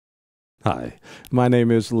Hi, my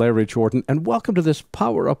name is Larry Jordan, and welcome to this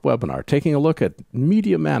Power Up webinar, taking a look at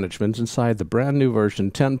media management inside the brand new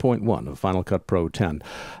version 10.1 of Final Cut Pro 10.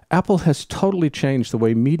 Apple has totally changed the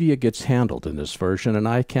way media gets handled in this version, and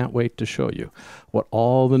I can't wait to show you what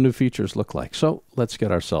all the new features look like. So let's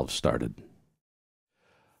get ourselves started.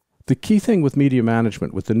 The key thing with media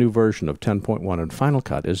management with the new version of 10.1 in Final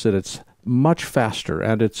Cut is that it's much faster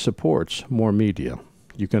and it supports more media.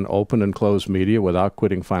 You can open and close media without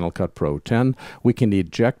quitting Final Cut Pro 10. We can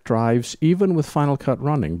eject drives even with Final Cut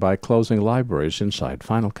running by closing libraries inside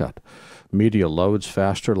Final Cut. Media loads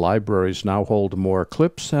faster, libraries now hold more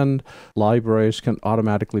clips, and libraries can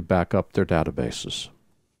automatically back up their databases.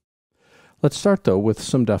 Let's start, though, with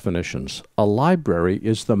some definitions. A library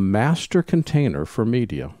is the master container for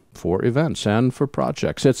media, for events, and for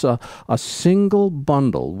projects. It's a single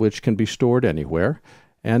bundle which can be stored anywhere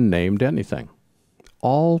and named anything.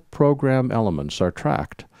 All program elements are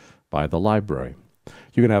tracked by the library.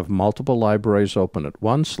 You can have multiple libraries open at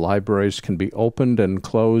once. Libraries can be opened and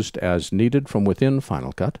closed as needed from within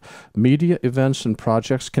Final Cut. Media, events, and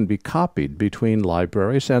projects can be copied between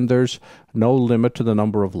libraries, and there's no limit to the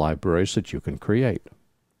number of libraries that you can create.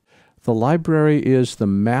 The library is the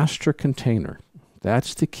master container.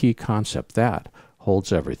 That's the key concept. That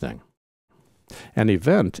holds everything. An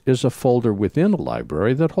event is a folder within a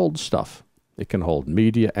library that holds stuff. It can hold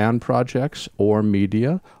media and projects, or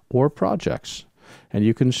media or projects, and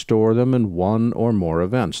you can store them in one or more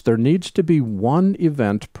events. There needs to be one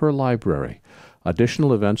event per library.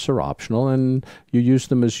 Additional events are optional, and you use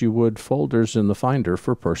them as you would folders in the Finder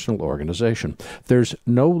for personal organization. There's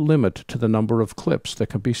no limit to the number of clips that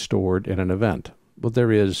can be stored in an event. Well,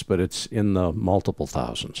 there is, but it's in the multiple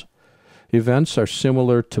thousands. Events are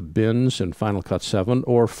similar to bins in Final Cut 7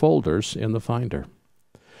 or folders in the Finder.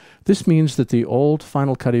 This means that the old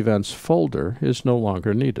Final Cut Events folder is no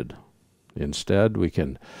longer needed. Instead, we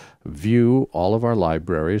can view all of our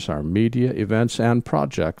libraries, our media, events, and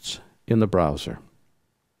projects in the browser.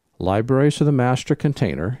 Libraries are the master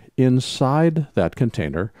container. Inside that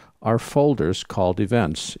container are folders called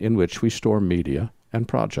events, in which we store media and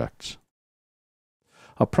projects.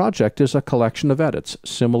 A project is a collection of edits,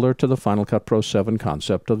 similar to the Final Cut Pro 7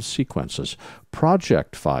 concept of sequences.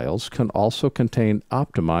 Project files can also contain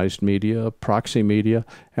optimized media, proxy media,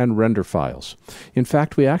 and render files. In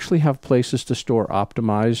fact, we actually have places to store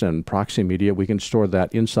optimized and proxy media. We can store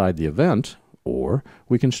that inside the event, or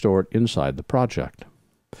we can store it inside the project.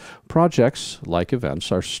 Projects, like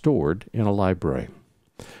events, are stored in a library.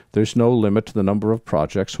 There's no limit to the number of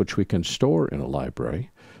projects which we can store in a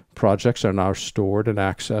library. Projects are now stored and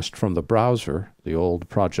accessed from the browser. The old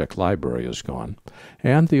project library is gone,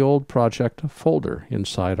 and the old project folder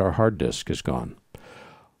inside our hard disk is gone.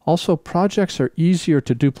 Also, projects are easier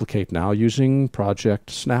to duplicate now using project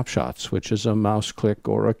snapshots, which is a mouse click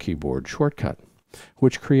or a keyboard shortcut,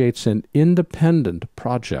 which creates an independent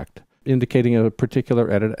project indicating a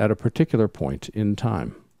particular edit at a particular point in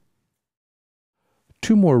time.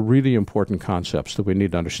 Two more really important concepts that we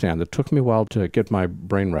need to understand that took me a while to get my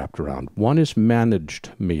brain wrapped around. One is managed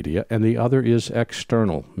media, and the other is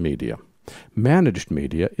external media. Managed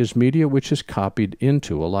media is media which is copied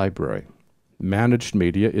into a library. Managed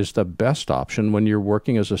media is the best option when you're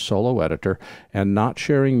working as a solo editor and not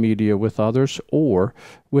sharing media with others or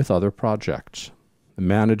with other projects.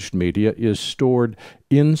 Managed media is stored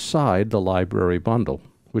inside the library bundle,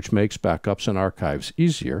 which makes backups and archives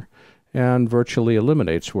easier and virtually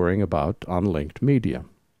eliminates worrying about unlinked media.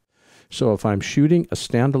 So if I'm shooting a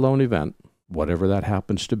standalone event, whatever that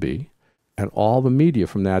happens to be, and all the media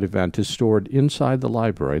from that event is stored inside the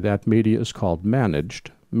library, that media is called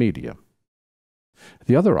managed media.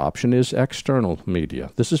 The other option is external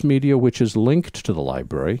media. This is media which is linked to the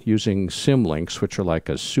library using symlinks, which are like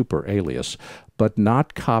a super alias, but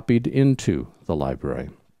not copied into the library.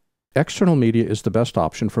 External media is the best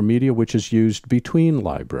option for media which is used between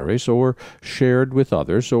libraries or shared with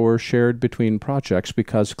others or shared between projects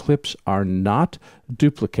because clips are not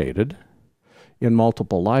duplicated in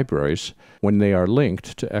multiple libraries when they are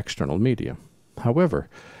linked to external media. However,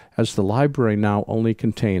 as the library now only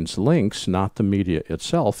contains links, not the media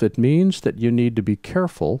itself, it means that you need to be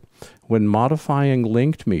careful when modifying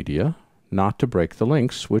linked media not to break the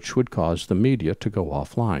links, which would cause the media to go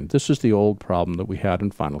offline. This is the old problem that we had in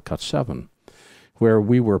Final Cut 7, where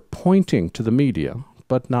we were pointing to the media,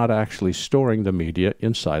 but not actually storing the media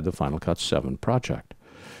inside the Final Cut 7 project.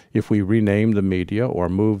 If we rename the media or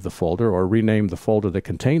move the folder or rename the folder that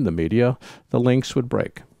contained the media, the links would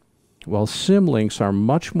break. Well, symlinks are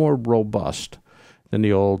much more robust than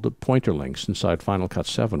the old pointer links inside Final Cut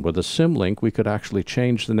 7. With a symlink, we could actually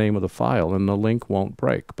change the name of the file and the link won't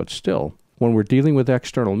break. But still, when we're dealing with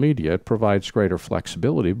external media, it provides greater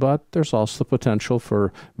flexibility, but there's also the potential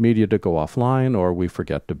for media to go offline or we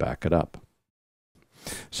forget to back it up.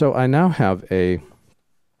 So I now have a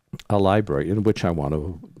library in which I want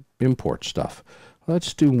to import stuff.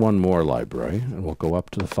 Let's do one more library, and we'll go up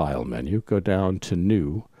to the File menu, go down to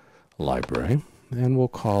New Library, and we'll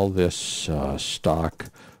call this Stock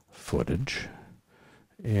Footage.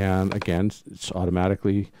 And again, it's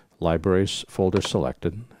automatically Libraries folder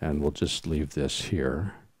selected, and we'll just leave this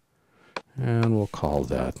here. And we'll call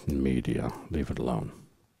that Media. Leave it alone.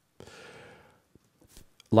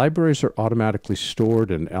 Libraries are automatically stored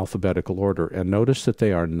in alphabetical order, and notice that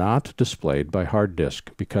they are not displayed by hard disk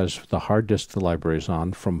because the hard disk the library is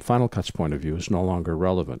on, from Final Cut's point of view, is no longer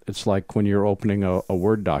relevant. It's like when you're opening a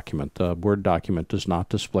Word document. The Word document does not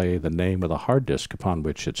display the name of the hard disk upon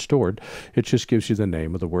which it's stored. It just gives you the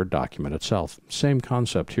name of the Word document itself. Same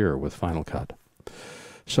concept here with Final Cut.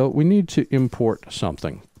 So we need to import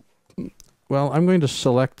something. Well, I'm going to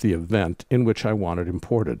select the event in which I want it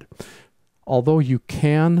imported. Although you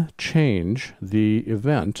can change the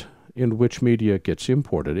event in which media gets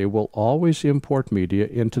imported, it will always import media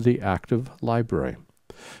into the active library.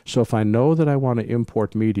 So if I know that I want to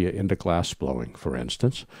import media into glassblowing, for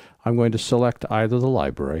instance, I'm going to select either the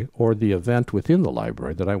library or the event within the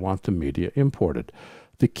library that I want the media imported.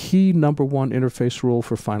 The key #1 interface rule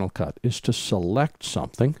for Final Cut is to select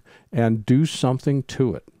something and do something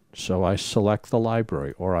to it. So I select the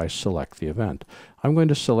library or I select the event. I'm going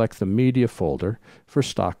to select the media folder for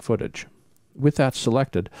stock footage. With that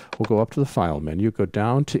selected, we'll go up to the File menu, go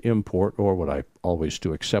down to Import, or what I always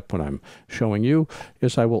do, except when I'm showing you,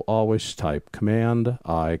 is I will always type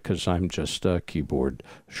Command-I because I'm just a keyboard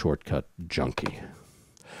shortcut junkie.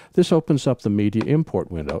 This opens up the media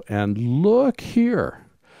import window, and look here.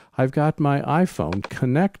 I've got my iPhone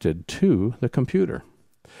connected to the computer.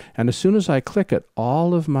 And as soon as I click it,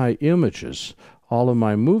 all of my images, all of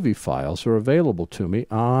my movie files are available to me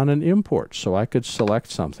on an import. So I could select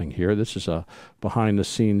something here. This is a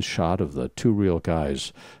behind-the-scenes shot of the Two Real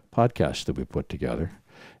Guys podcast that we put together.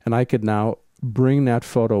 And I could now bring that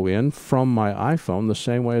photo in from my iPhone the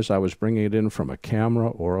same way as I was bringing it in from a camera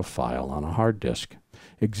or a file on a hard disk.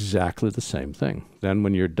 Exactly the same thing. Then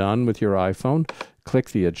when you're done with your iPhone,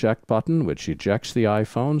 click the eject button, which ejects the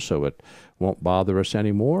iPhone so it won't bother us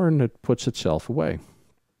anymore, and it puts itself away.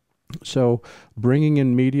 So bringing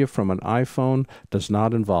in media from an iPhone does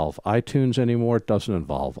not involve iTunes anymore. It doesn't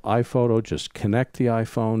involve iPhoto. Just connect the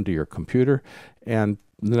iPhone to your computer, and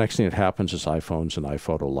the next thing that happens is iPhones and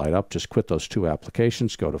iPhoto light up. Just quit those two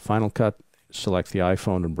applications, go to Final Cut, select the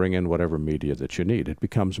iPhone, and bring in whatever media that you need. It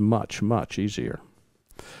becomes much, much easier.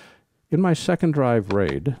 In my second drive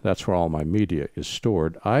RAID, that's where all my media is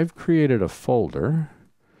stored, I've created a folder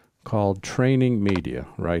called Training Media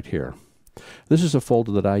right here. This is a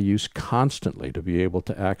folder that I use constantly to be able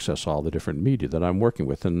to access all the different media that I'm working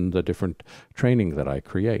with and the different training that I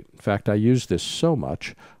create. In fact, I use this so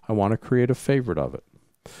much, I want to create a favorite of it.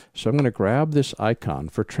 So I'm going to grab this icon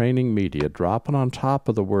for Training Media, drop it on top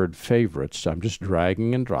of the word Favorites. I'm just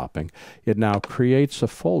dragging and dropping. It now creates a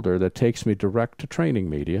folder that takes me direct to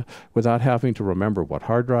Training Media without having to remember what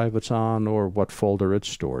hard drive it's on or what folder it's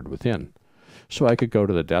stored within. So I could go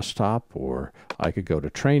to the desktop or I could go to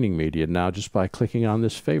Training Media now just by clicking on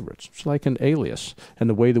this Favorites. It's like an alias. And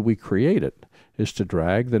the way that we create it is to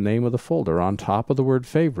drag the name of the folder on top of the word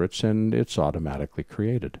Favorites, and it's automatically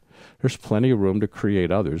created. There's plenty of room to create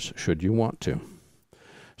others should you want to.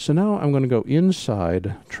 So now I'm going to go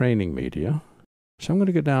inside Training Media. So I'm going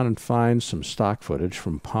to go down and find some stock footage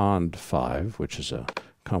from Pond 5, which is a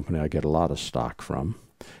company I get a lot of stock from.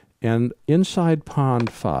 And inside Pond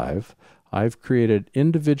 5, I've created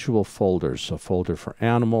individual folders, a folder for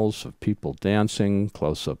animals, of people dancing,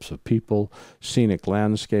 close-ups of people, scenic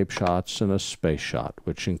landscape shots, and a space shot,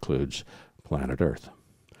 which includes planet Earth.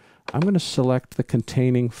 I'm going to select the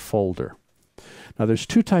containing folder. Now, there's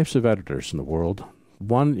two types of editors in the world.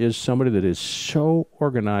 One is somebody that is so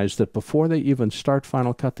organized that before they even start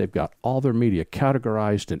Final Cut, they've got all their media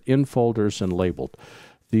categorized and in folders and labeled.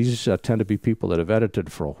 These tend to be people that have edited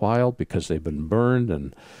for a while because they've been burned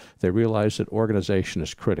and they realize that organization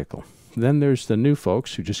is critical. Then there's the new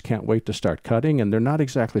folks who just can't wait to start cutting, and they're not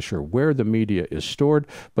exactly sure where the media is stored,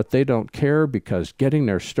 but they don't care because getting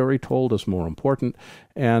their story told is more important,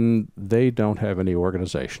 and they don't have any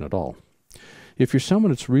organization at all. If you're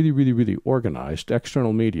someone that's really organized,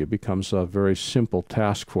 external media becomes a very simple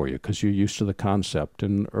task for you because you're used to the concept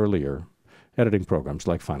in earlier editing programs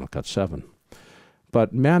like Final Cut 7.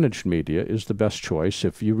 But managed media is the best choice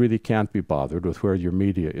if you really can't be bothered with where your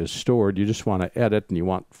media is stored. You just want to edit and you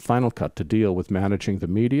want Final Cut to deal with managing the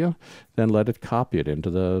media, then let it copy it into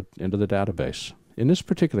the database. In this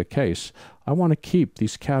particular case, I want to keep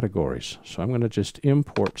these categories. So I'm going to just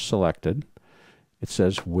import selected. It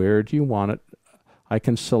says, where do you want it? I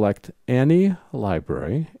can select any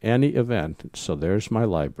library, any event. So there's my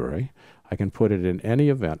library. I can put it in any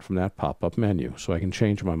event from that pop-up menu. So I can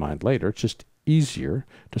change my mind later. It's just easier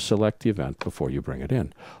to select the event before you bring it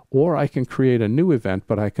in. Or I can create a new event,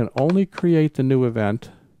 but I can only create the new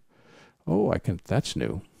event. Oh, that's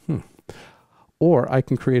new. Or I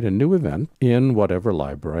can create a new event in whatever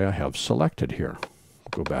library I have selected here.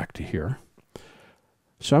 Go back to here.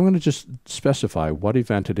 So I'm going to just specify what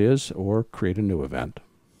event it is or create a new event.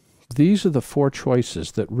 These are the 4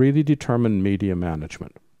 choices that really determine media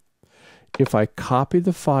management. If I copy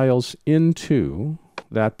the files into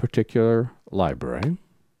that particular library,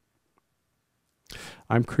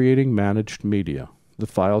 I'm creating managed media. The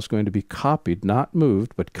file is going to be copied, not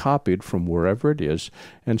moved, but copied from wherever it is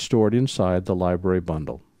and stored inside the library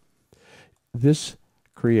bundle. This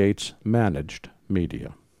creates managed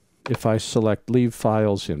media. If I select Leave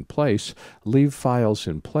Files in Place, Leave Files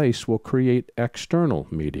in Place will create external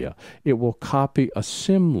media. It will copy a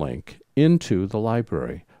symlink into the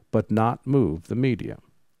library, but not move the media.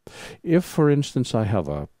 If, for instance, I have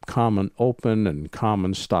a common open and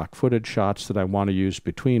common stock footage shots that I want to use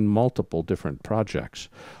between multiple different projects,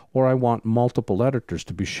 or I want multiple editors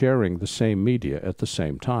to be sharing the same media at the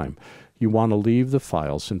same time, you want to leave the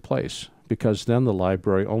files in place, because then the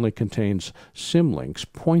library only contains symlinks,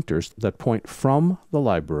 pointers that point from the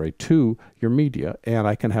library to your media, and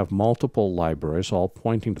I can have multiple libraries all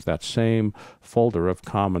pointing to that same folder of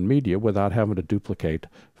common media without having to duplicate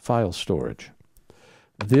file storage.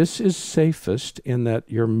 This is safest in that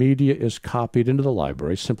your media is copied into the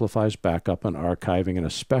library, simplifies backup and archiving, and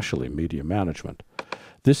especially media management.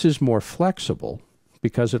 This is more flexible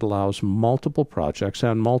because it allows multiple projects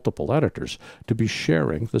and multiple editors to be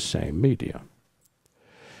sharing the same media.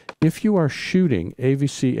 If you are shooting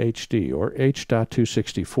AVC HD or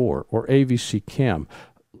H.264 or AVC Cam,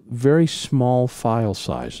 very small file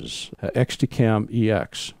sizes, XDCAM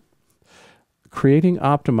EX, creating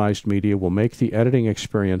optimized media will make the editing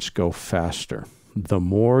experience go faster. The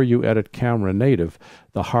more you edit camera native,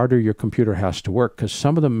 the harder your computer has to work, because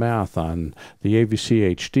some of the math on the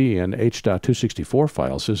AVC HD and H.264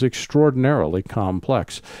 files is extraordinarily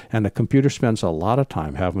complex, and the computer spends a lot of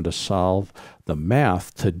time having to solve the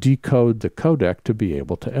math to decode the codec to be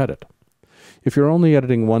able to edit. If you're only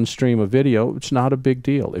editing one stream of video, it's not a big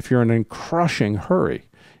deal. If you're in a crushing hurry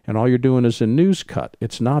and all you're doing is a news cut,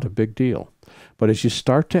 it's not a big deal. But as you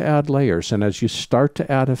start to add layers, and as you start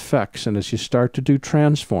to add effects, and as you start to do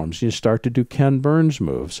transforms, you start to do Ken Burns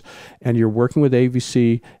moves, and you're working with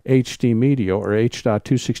AVC HD media or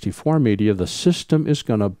H.264 media, the system is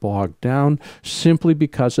going to bog down simply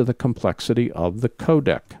because of the complexity of the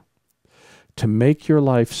codec. To make your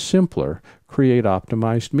life simpler, create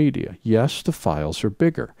optimized media. Yes, the files are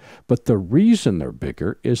bigger, but the reason they're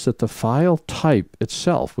bigger is that the file type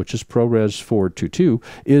itself, which is ProRes 422,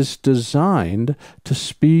 is designed to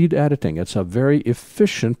speed editing. It's a very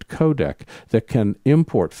efficient codec that can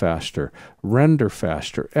import faster, render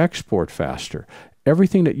faster, export faster.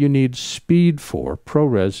 Everything that you need speed for,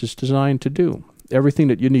 ProRes is designed to do. Everything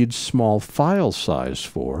that you need small file size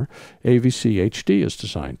for, AVC HD is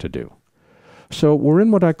designed to do. So we're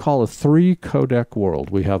in what I call a 3-codec world.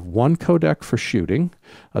 We have one codec for shooting,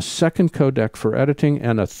 a second codec for editing,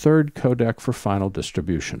 and a third codec for final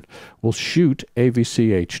distribution. We'll shoot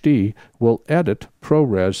AVC HD, we'll edit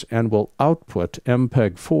ProRes, and we'll output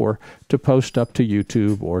MPEG-4 to post up to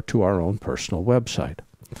YouTube or to our own personal website.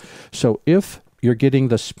 So if you're getting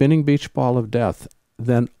the spinning beach ball of death,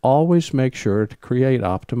 then always make sure to create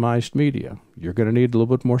optimized media. You're going to need a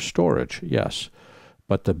little bit more storage, yes.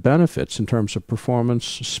 But the benefits in terms of performance,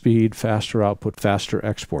 speed, faster output, faster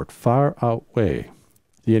export far outweigh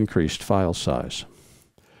the increased file size.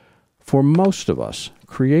 For most of us,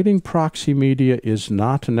 creating proxy media is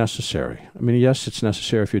not necessary. I mean, yes, it's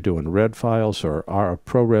necessary if you're doing RED files or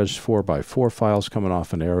ProRes 4x4 files coming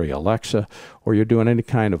off an Arri Alexa, or you're doing any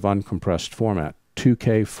kind of uncompressed format.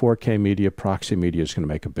 2K, 4K media, proxy media is going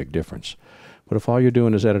to make a big difference. But if all you're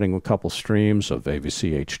doing is editing a couple streams of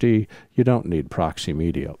AVC HD, you don't need proxy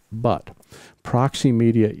media. But proxy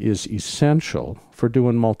media is essential for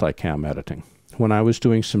doing multicam editing. When I was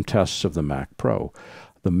doing some tests of the Mac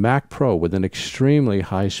Pro with an extremely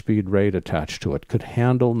high-speed RAID attached to it could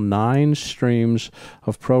handle 9 streams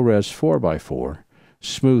of ProRes 4x4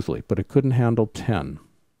 smoothly, but it couldn't handle 10.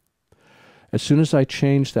 As soon as I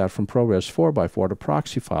changed that from ProRes 4x4 to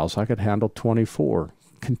proxy files, I could handle 24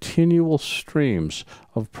 continual streams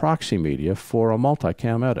of proxy media for a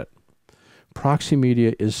multicam edit. Proxy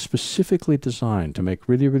media is specifically designed to make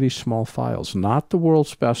really, really small files, not the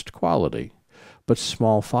world's best quality, but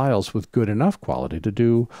small files with good enough quality to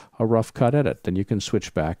do a rough cut edit. Then you can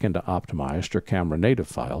switch back into optimized or camera native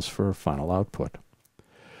files for final output.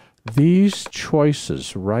 These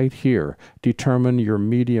choices right here determine your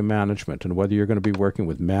media management and whether you're going to be working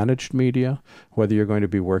with managed media, whether you're going to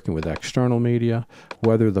be working with external media,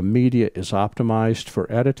 whether the media is optimized for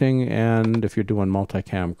editing, and if you're doing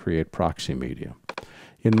multicam, create proxy media.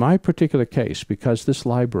 In my particular case, because this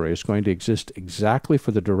library is going to exist exactly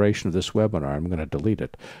for the duration of this webinar, I'm going to delete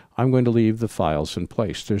it. I'm going to leave the files in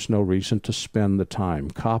place. There's no reason to spend the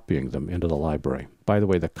time copying them into the library. By the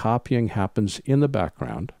way, the copying happens in the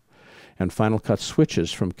background, and Final Cut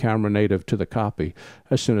switches from camera native to the copy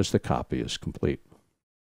as soon as the copy is complete.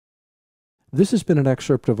 This has been an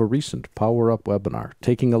excerpt of a recent Power Up webinar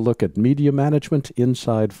taking a look at media management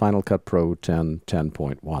inside Final Cut Pro 10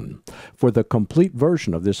 10.1. For the complete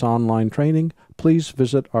version of this online training, please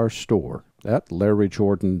visit our store at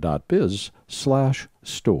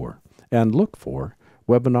larryjordan.biz/store and look for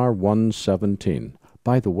Webinar 117.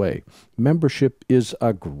 By the way, membership is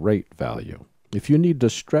a great value. If you need to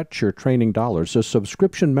stretch your training dollars, a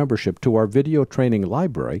subscription membership to our video training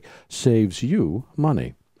library saves you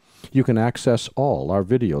money. You can access all our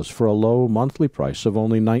videos for a low monthly price of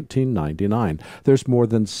only $19.99. There's more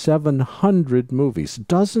than 700 movies,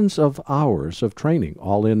 dozens of hours of training,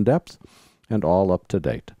 all in-depth and all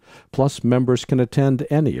up-to-date. Plus, members can attend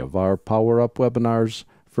any of our Power Up webinars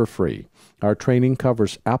for free. Our training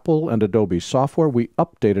covers Apple and Adobe software. We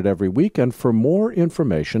update it every week, and for more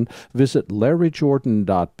information, visit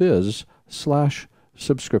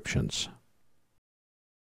larryjordan.biz/subscriptions.